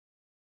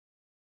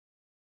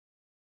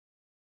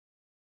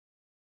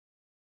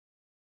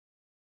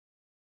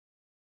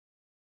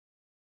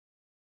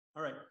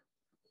All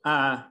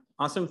right.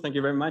 Awesome. Thank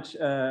you very much.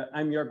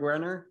 I'm Jorg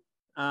Werner.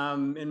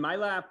 In my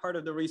lab, part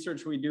of the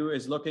research we do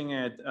is looking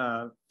at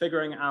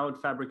figuring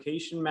out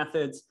fabrication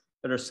methods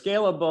that are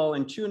scalable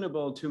and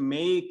tunable to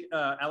make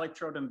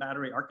electrode and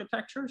battery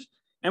architectures.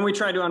 And we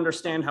try to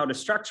understand how the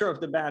structure of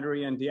the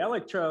battery and the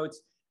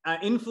electrodes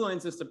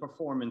influences the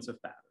performance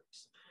of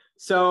batteries.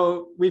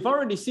 So we've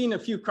already seen a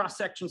few cross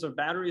sections of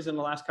batteries in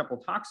the last couple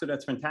of talks, so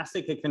that's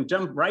fantastic. It can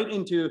jump right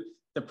into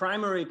the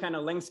primary kind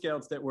of length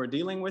scales that we're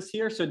dealing with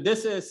here. So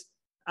this is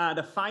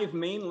the 5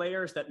 main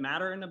layers that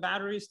matter in the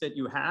batteries that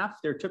you have.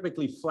 They're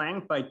typically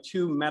flanked by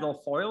 2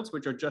 metal foils,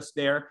 which are just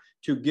there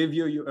to give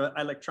you your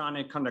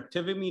electronic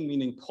conductivity,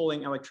 meaning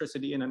pulling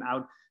electricity in and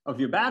out of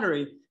your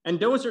battery. And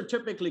those are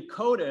typically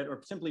coated or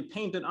simply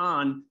painted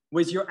on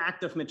with your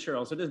active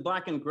material. So this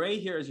black and gray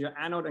here is your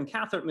anode and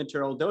cathode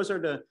material. Those are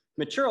the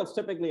materials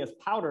typically as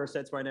powders,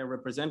 that's why they're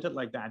represented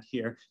like that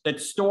here,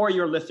 that store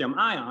your lithium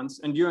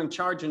ions. And during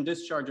charge and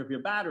discharge of your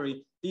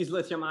battery, these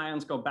lithium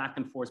ions go back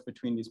and forth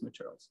between these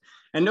materials.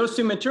 And those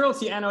 2 materials,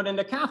 the anode and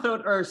the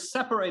cathode, are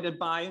separated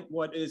by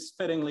what is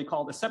fittingly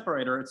called a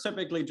separator. It's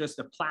typically just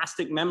a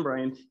plastic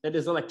membrane that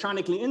is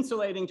electronically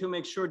insulating to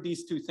make sure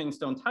these 2 things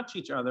don't touch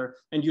each other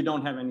and you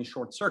don't have any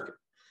short circuit.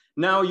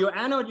 Now, your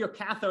anode, your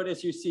cathode,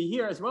 as you see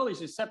here, as well as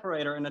your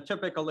separator in a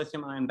typical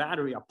lithium ion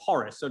battery are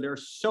porous. So they're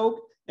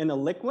soaked in a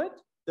liquid,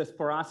 this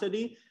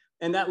porosity,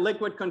 and that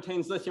liquid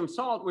contains lithium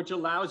salt, which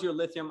allows your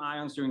lithium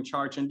ions during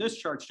charge and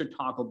discharge to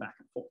toggle back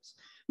and forth.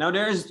 Now,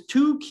 there's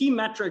 2 key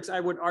metrics I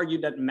would argue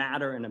that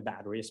matter in a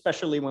battery,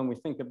 especially when we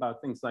think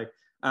about things like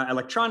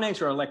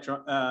electronics or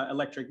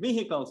electric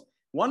vehicles.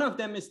 One of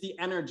them is the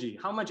energy.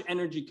 How much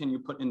energy can you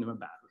put into a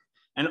battery?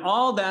 And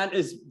all that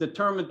is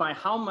determined by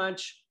how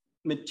much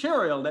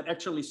material that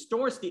actually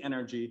stores the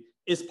energy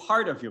is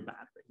part of your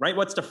battery, right?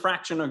 What's the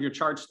fraction of your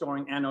charge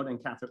storing anode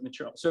and cathode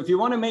material? So if you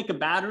want to make a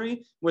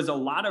battery with a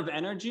lot of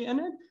energy in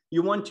it,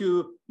 you want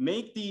to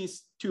make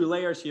these 2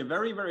 layers here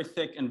very, very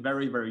thick and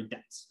very, very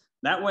dense.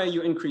 That way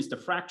you increase the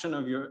fraction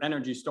of your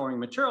energy storing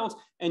materials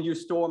and you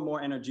store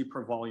more energy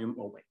per volume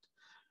or weight.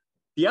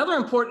 The other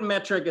important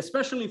metric,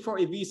 especially for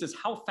EVs, is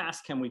how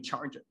fast can we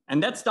charge it?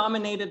 And that's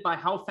dominated by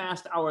how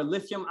fast our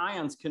lithium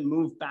ions can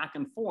move back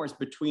and forth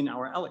between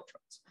our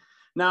electrodes.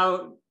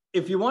 Now,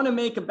 if you want to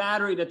make a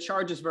battery that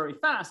charges very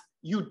fast,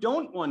 you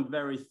don't want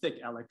very thick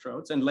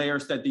electrodes and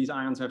layers that these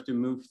ions have to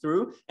move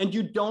through. And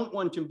you don't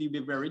want them to be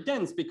very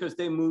dense because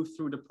they move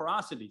through the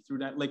porosity, through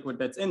that liquid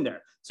that's in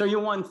there. So you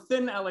want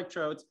thin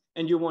electrodes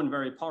and you want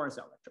very porous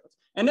electrodes.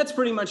 And that's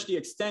pretty much the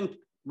extent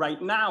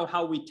right now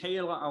how we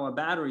tailor our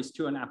batteries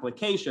to an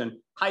application.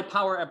 High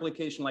power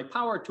application like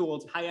power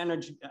tools, high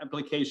energy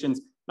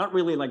applications, not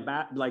really like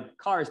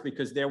cars,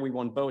 because there we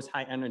want both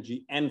high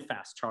energy and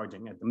fast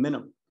charging at the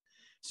minimum.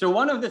 So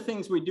one of the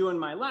things we do in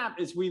my lab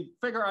is we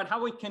figure out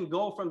how we can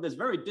go from this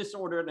very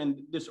disordered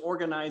and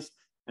disorganized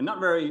and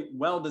not very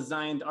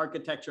well-designed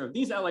architecture of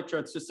these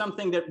electrodes to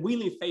something that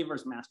really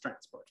favors mass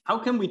transport. How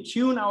can we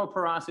tune our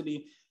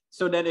porosity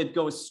so that it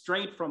goes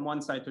straight from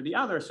one side to the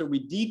other, so we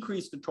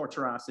decrease the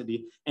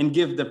tortuosity and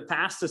give the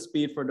fastest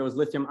speed for those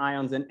lithium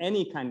ions in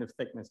any kind of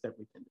thickness that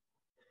we can do.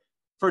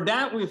 For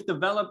that, we've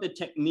developed a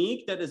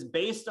technique that is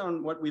based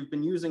on what we've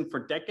been using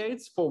for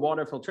decades for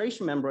water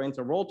filtration membranes,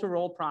 a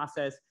roll-to-roll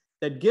process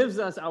that gives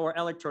us our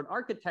electrode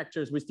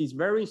architectures with these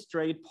very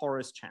straight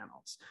porous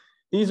channels.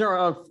 These are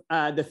of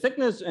the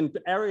thickness and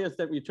areas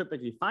that we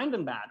typically find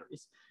in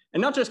batteries. And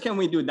not just can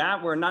we do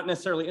that, we're not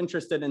necessarily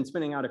interested in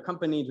spinning out a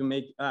company to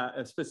make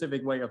a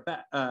specific way of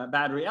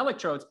battery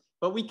electrodes,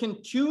 but we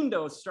can tune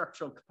those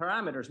structural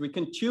parameters. We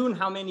can tune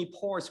how many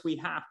pores we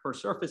have per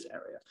surface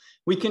area.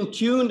 We can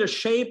tune the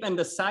shape and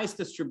the size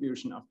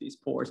distribution of these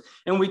pores.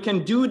 And we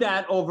can do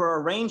that over a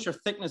range of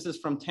thicknesses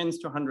from tens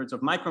to hundreds of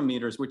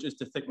micrometers, which is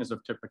the thickness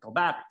of typical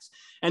batteries.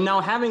 And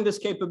now having this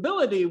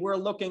capability, we're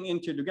looking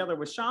into, together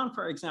with Sean,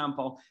 for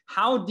example,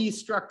 how these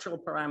structural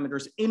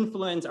parameters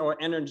influence our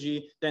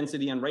energy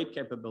density and rate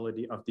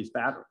capability of these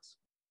batteries.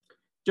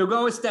 To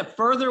go a step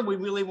further, we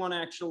really want to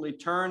actually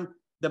turn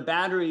the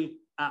battery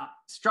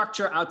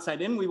structure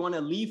outside in. We want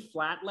to leave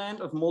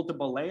flatland of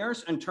multiple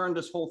layers and turn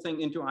this whole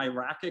thing into a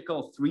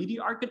hierarchical 3D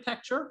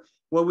architecture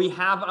where we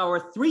have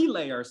our 3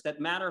 layers that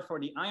matter for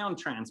the ion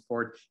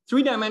transport,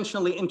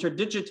 3-dimensionally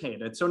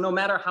interdigitated. So no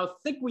matter how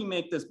thick we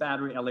make this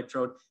battery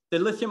electrode, the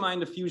lithium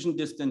ion diffusion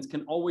distance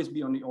can always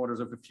be on the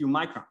orders of a few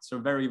microns, so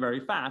very,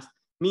 very fast,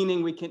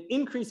 meaning we can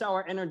increase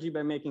our energy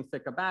by making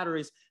thicker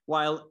batteries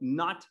while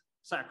not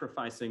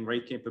sacrificing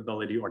rate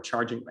capability or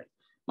charging rate.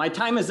 My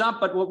time is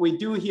up, but what we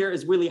do here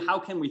is really how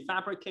can we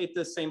fabricate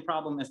this same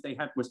problem as they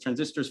had with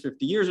transistors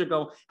 50 years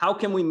ago? How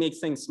can we make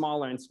things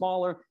smaller and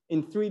smaller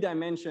in 3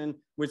 dimensions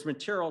with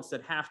materials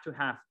that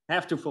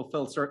have to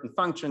fulfill certain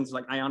functions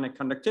like ionic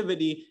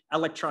conductivity,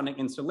 electronic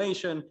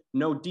insulation,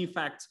 no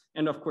defects,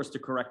 and of course the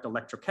correct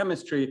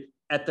electrochemistry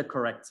at the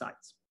correct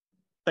sites.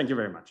 Thank you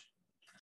very much.